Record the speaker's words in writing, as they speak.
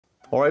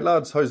Alright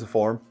lads, how's the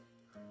form?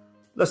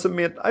 Listen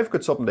mate, I've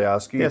got something to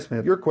ask you. Yes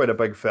mate. You're quite a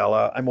big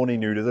fella, I'm only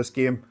new to this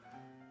game.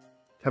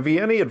 Have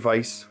you any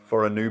advice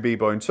for a newbie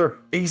bouncer?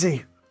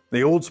 Easy.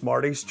 The old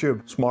Smarties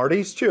tube.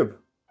 Smarties tube?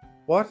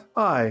 What?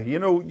 Aye, you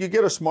know, you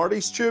get a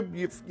Smarties tube,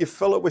 you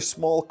fill it with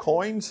small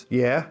coins.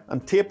 Yeah.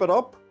 And tape it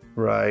up.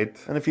 Right.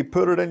 And if you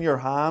put it in your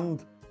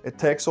hand, it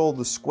takes all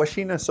the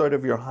squishiness out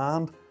of your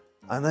hand.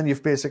 And then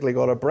you've basically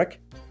got a brick.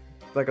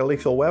 Like a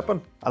lethal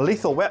weapon. A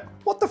lethal weapon?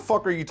 What the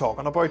fuck are you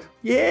talking about?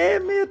 Yeah,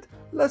 mate.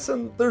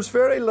 Listen, there's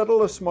very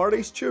little a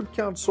Smarties tube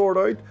can't sort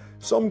out.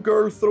 Some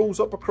girl throws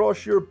up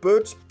across your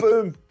boots,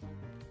 boom.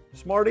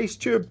 Smarties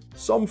tube.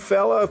 Some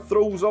fella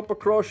throws up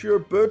across your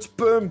boots,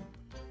 boom.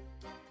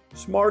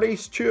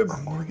 Smarties tube.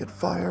 I'm gonna get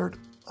fired.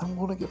 I'm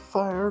gonna get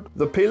fired.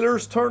 The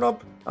peelers turn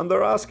up and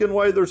they're asking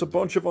why there's a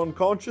bunch of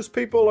unconscious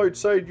people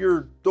outside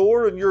your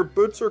door and your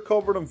boots are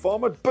covered in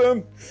vomit,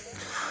 boom.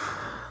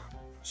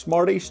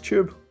 Smarties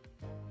tube.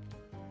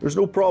 There's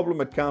no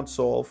problem it can't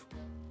solve.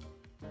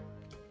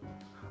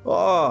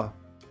 Ah,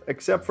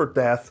 except for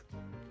death.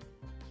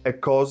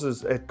 It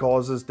causes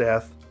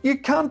death. You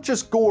can't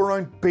just go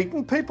around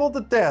beating people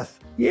to death.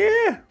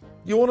 Yeah.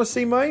 You want to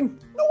see mine?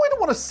 No, I don't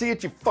want to see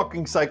it, you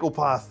fucking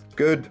psychopath.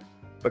 Good,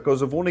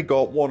 because I've only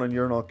got one and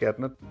you're not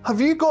getting it. Have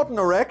you got an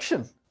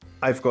erection?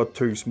 I've got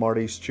 2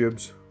 Smarties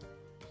tubes.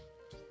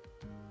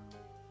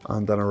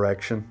 And an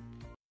erection.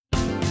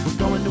 We're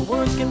going to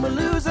work and we're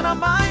losing our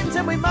minds,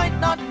 and we might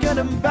not get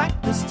them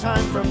back this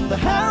time from the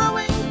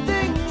harrowing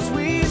things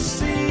we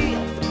see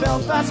at the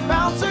Belfast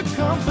Bouncer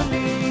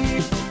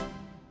Company.